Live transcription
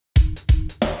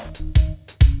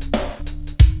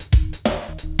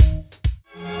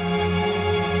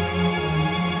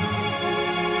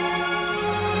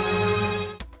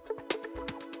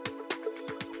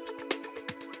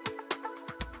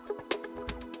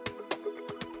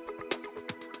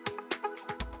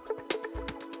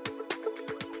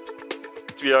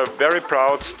we are very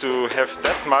proud to have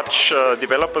that much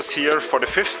developers here for the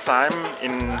 5th time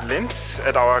in Linz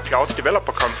at our Cloud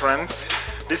Developer Conference.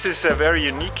 This is a very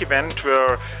unique event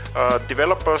where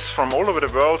developers from all over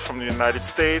the world, from the United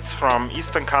States, from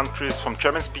Eastern countries, from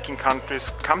German-speaking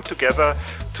countries, come together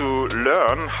to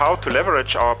learn how to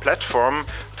leverage our platform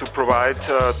to provide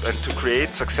and to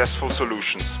create successful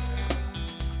solutions.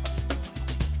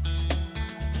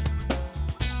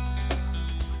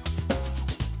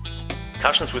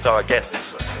 Discussions with our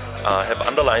guests have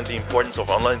underlined the importance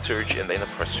of online search and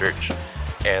enterprise search.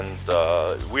 And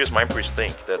we as Mindbreeze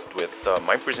think that with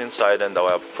Mindbreeze Insight and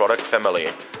our product family,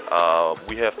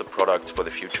 we have the products for the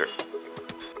future.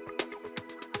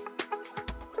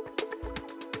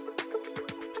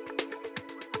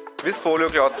 With Folio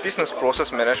Cloud, business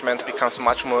process management becomes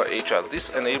much more agile. This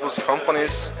enables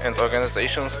companies and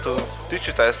organizations to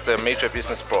digitize their major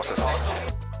business processes.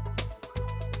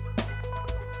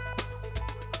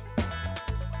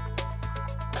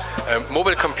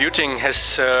 Mobile computing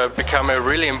has become a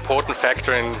really important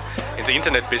factor in the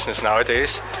internet business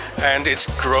nowadays, and it's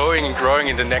growing and growing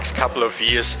in the next couple of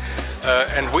years.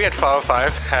 And we at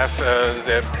Fabasoft have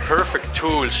the perfect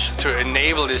tools to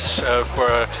enable this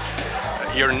for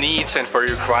your needs and for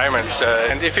your requirements.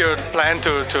 And if you plan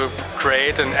to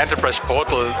create an enterprise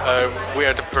portal, we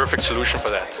are the perfect solution for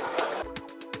that.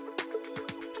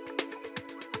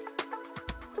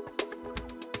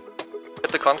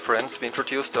 At the conference we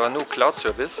introduced our new cloud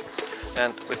service,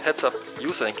 and with HeadsUp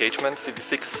user engagement we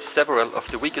fix several of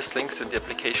the weakest links in the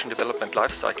application development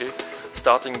lifecycle,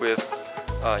 starting with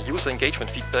user engagement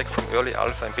feedback from early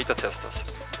alpha and beta testers.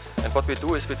 And what we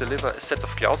do is we deliver a set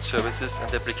of cloud services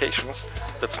and applications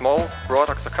that small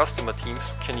product or customer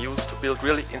teams can use to build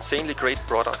really insanely great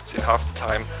products in half the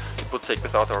time it would take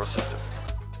without our system.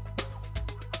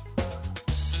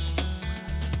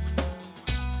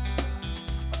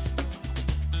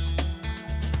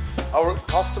 Our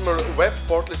customer web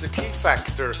portal is a key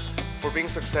factor for being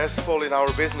successful in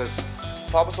our business.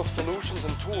 Fabasoft solutions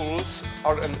and tools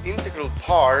are an integral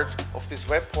part of this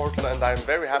web portal, and I'm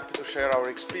very happy to share our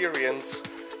experience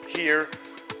here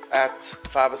at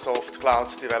Fabasoft Cloud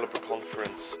Developer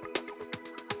Conference.